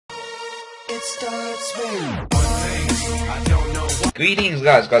Greetings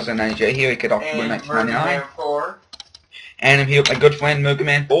guys and NJ here, Kid off And 1999. Mergenman4. And I'm here with my good friend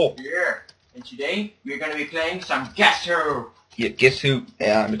Mergenman4. Yeah. And today we're going to be playing some Guess Who. Yeah, guess who?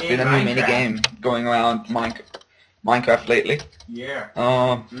 It's been a new mini game going around Minecraft lately.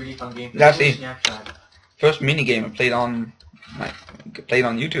 Yeah. Really fun game. That's the Snapchat. first mini game I played on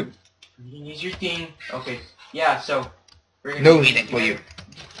YouTube. Reading is your thing. Okay. Yeah, so we're gonna No reading for you.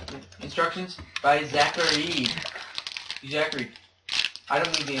 Instructions by Zachary. Zachary. I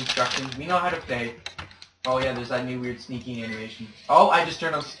don't need the instructions. We know how to play. Oh yeah, there's that new weird sneaking animation. Oh, I just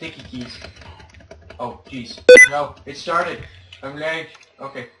turned on sticky keys. Oh, jeez. No, it started. I'm late.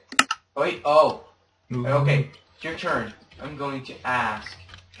 Okay. Oh, wait. Oh. Okay. It's your turn. I'm going to ask.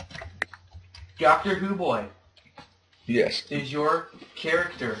 Doctor Who boy. Yes. Is your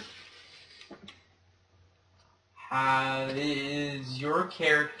character... is your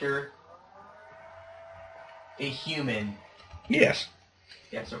character a human? Yes.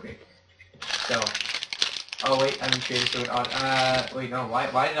 Yes, okay. So... Oh, wait, I'm sure so it wait, no, why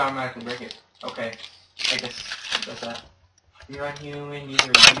did it automatically break it? Okay. I guess it does that. You're not human,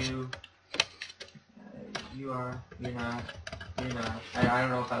 neither are you. You are, you're not. I don't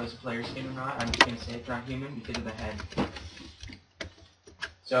know if that was a player skin or not. I'm just gonna say it's not human because of the head.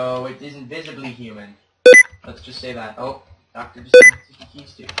 So it isn't visibly human. Let's just say that. Oh, Doctor just has sticky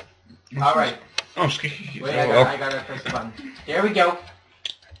keys too. Alright. Oh, sticky keys. Wait, I gotta press the button. There we go.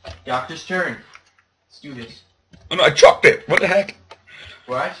 Doctor's turn. Let's do this. Oh no, I chucked it. What the heck?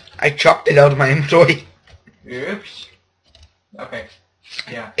 What? I chucked it out of my inventory. Oops. Okay.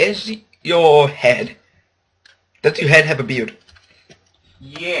 Yeah. Is your head... Does your head have a beard?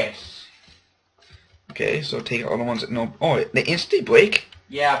 Yes. Okay, so take all the ones that no... Oh, they instantly break?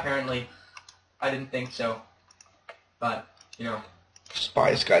 Yeah, apparently. I didn't think so. But, you know.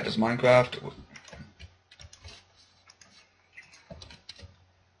 Spice Guy does Minecraft.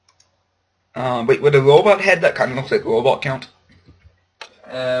 Wait, with a robot head that kind of looks like a robot count?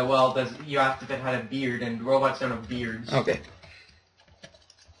 Well, you have to if it had a beard, and robots don't have beards. Okay.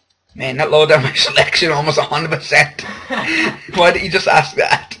 Man, that lowered down my selection almost 100%. Why did you just ask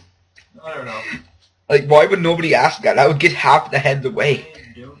that? I don't know. Like, why would nobody ask that? I would get half the heads away.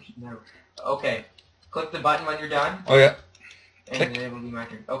 I don't know. Okay. Click the button when you're done. Oh, yeah. And Click. then it will be my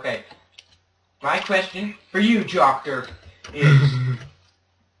turn. Okay. My question for you, Doctor, is...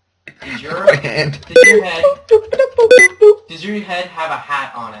 Does your head have a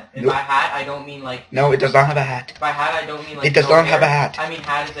hat on it? And Nope. by hat, I don't mean like... No, it does not have a hat. By hat, I don't mean like... It does no not hair. have a hat. I mean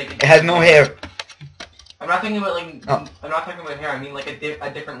hat is like... It has no hair. I'm not talking about like... Oh. I'm not talking about hair. I mean like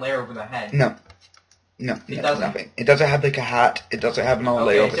a different layer over the head. No. No, It no, doesn't? nothing. It doesn't have like a hat. It doesn't have no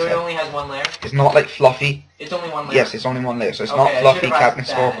layer Okay, over so its it head. only has one layer? It's not like fluffy. It's only one layer? Yes, it's only one layer. So it's Okay, not I fluffy, should've asked Captain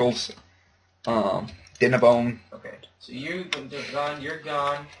that. Sparkles, Dinner Bone. Okay, so you're gone, you're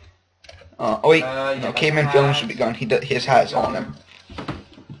gone. Oh wait, Yeah, no, that's Caveman a Film hat. should be gone. His hat is on him.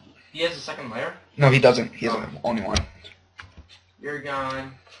 He has a second layer? No, he doesn't. He has Oh. only one. You're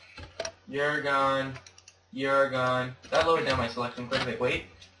gone. You're gone. You're gone. That lowered down my selection quite a bit. Wait.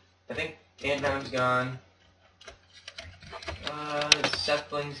 I think Ant Venom's gone.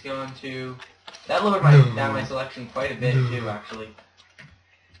 Sephling's gone too. That lowered down my selection quite a bit too, actually.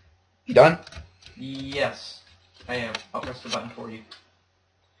 You done? Yes. I am. I'll press the button for you.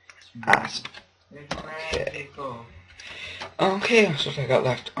 Asp. Okay. Cool. Okay, that's what I got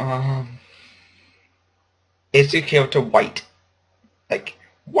left. Is the character white? Like,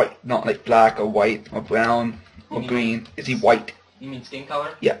 white, not like black or white or brown or green. Is he white? You mean skin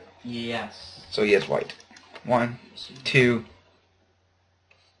color? Yeah. Yes. So he is white. 1, 2.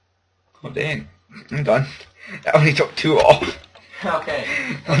 Oh dang. I'm done. That only took 2 off. Okay.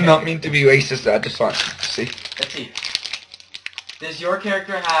 I'm not mean to be racist, I just want to see. Let's see. Does your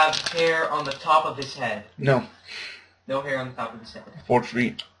character have hair on the top of his head? No. No hair on the top of his head.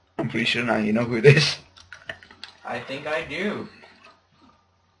 4-3. I'm pretty sure now you know who it is. I think I do.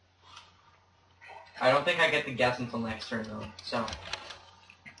 I don't think I get to guess until next turn though, so.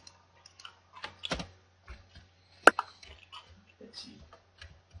 Let's see.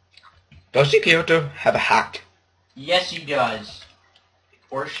 Does your character have a hat? Yes, he does.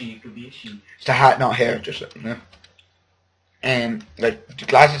 Or she, it could be a she. It's a hat, not hair, just like, you know. And, like, do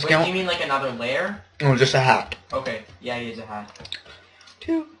glasses Wait, count? you mean like another layer? No, just a hat. Okay, yeah, he has a hat.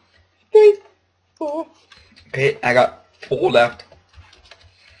 2, 3, 4. Okay, I got 4 left.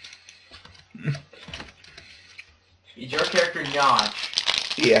 Is your character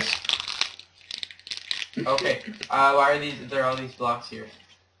Notch? Yes. Okay. Why are there are all these blocks here?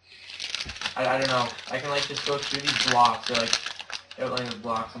 I don't know. I can like just go through these blocks or like outline the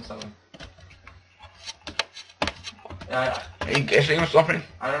blocks on something. Are you guessing or something?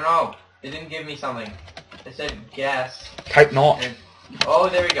 I don't know. It didn't give me something. It said guess. Type not. Oh,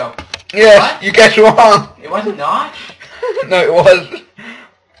 there we go. Yes, What? you guessed wrong. It wasn't Notch? No, it was.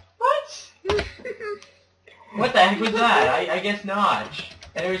 What? What the heck was that? I guess Notch.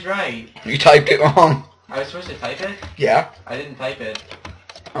 And it was right. You typed it wrong. I was supposed to type it? Yeah. I didn't type it.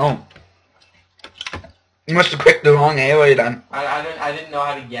 Oh. You must have clicked the wrong area then. I didn't know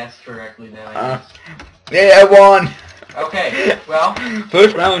how to guess correctly then, I guess. Yeah, I won. Okay, well.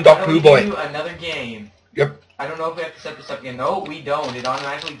 First round, Doctor Who boy. Do another game. Yep. I don't know if we have to set this up again. No, we don't. It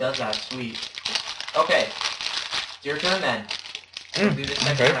automatically does that. Sweet. Okay. It's your turn then. We'll do this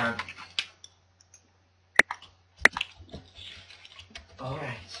second round.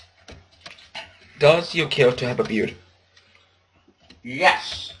 Alright. Does your character have a beard?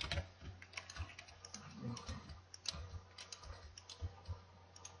 Yes!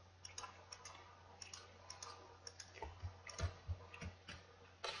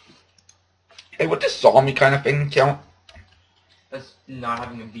 Hey, would this zombie kind of thing count? That's not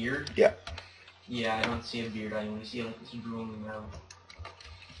having a beard? Yeah. Yeah, I don't see a beard. I only see like this drooling mouth.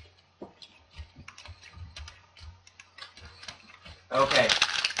 Okay,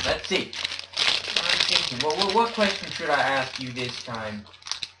 let's see. I'm thinking, what question should I ask you this time?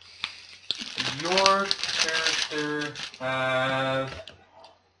 Your character have...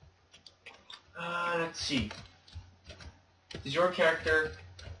 let's see. Does your character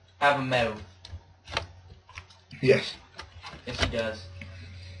have a mouth? Yes. Yes, he does.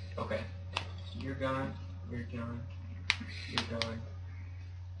 Okay. So you're gone, you're gone, you're gone.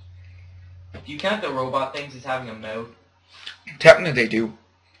 Do you count the robot things as having a mouth? Technically they do.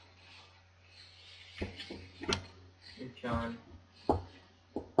 You're gone.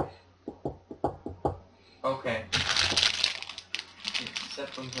 Okay.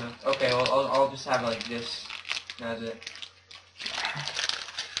 Set them to... Okay, well, I'll just have like this. That's it.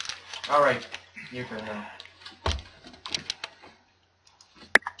 Alright. Your turn now.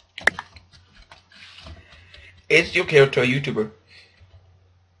 Is your character a YouTuber?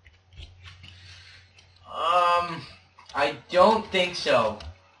 I don't think so.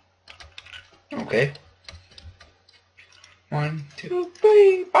 Okay. 1, 2,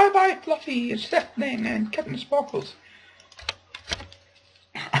 3. Bye bye, Fluffy. It's Stephanie and Kevin Sparkles.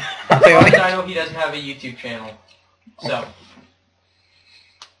 I know he doesn't have a YouTube channel. So.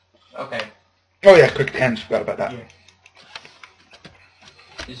 Okay. Oh yeah, quick hands. Forgot about that. Yeah.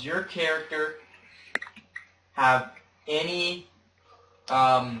 Does your character have any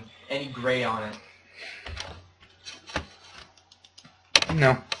gray on it?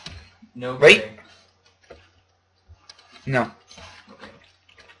 No. No gray. Wait. No. Okay.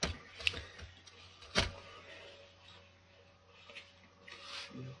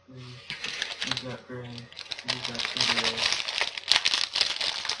 He's got gray. He's got some gray.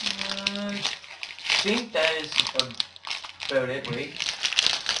 I think that is about it. Wait.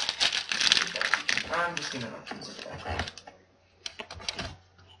 I'm just gonna zip that.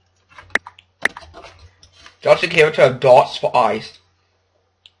 Does the character have dots for eyes?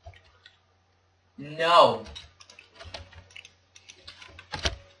 No.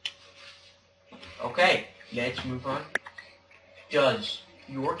 Okay, let's move on. Does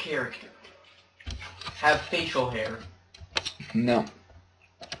your character have facial hair? No.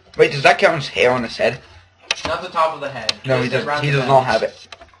 Wait, does that count as hair on his head? Not the top of the head. No, he Just does. around He the does not belly. have it.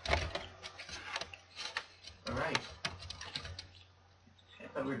 All right. I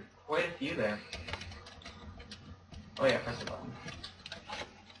thought we were quite a few there. Oh yeah, press the button.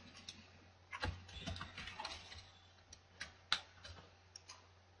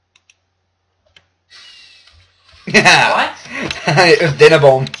 Yeah. What? It was dinner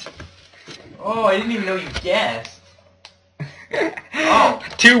bomb. Oh, I didn't even know you guessed. Oh.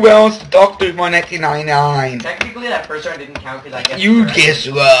 2 wells, Doctor 199. Technically, that first one didn't count because I guessed. You correct. guess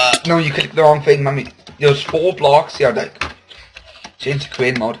what? No, you clicked the wrong thing, mommy. There's 4 blocks here, like. Change to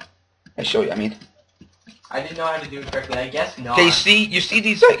crane mode. I'll show you, I mean. I didn't know how to do it correctly. I guess not. Okay, you see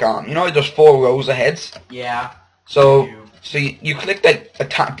these, like, you know, there's 4 rows of heads? Yeah. So you click, like,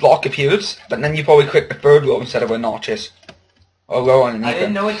 a block appears, but then you probably click the 3rd row instead of where notches. Or row underneath I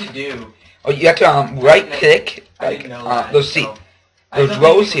didn't them. know what to do. Oh, you have to, right-click, I like, didn't know that. let's see. So Those I don't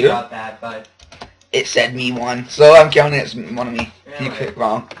rows think people here. got that, but It said me 1, so I'm counting it as one of me. Yeah, You right. click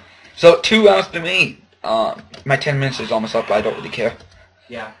wrong. So 2 rounds to me. My 10 minutes is almost up, but I don't really care.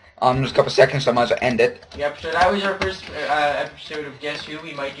 yeah. Just a couple seconds, so I might as well end it. Yep, so that was our first episode of Guess Who.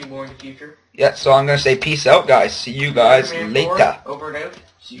 We might do more in the future. Yeah, so I'm gonna say peace out, guys. See you guys Mergenman4, later. Over and out.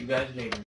 See you guys later.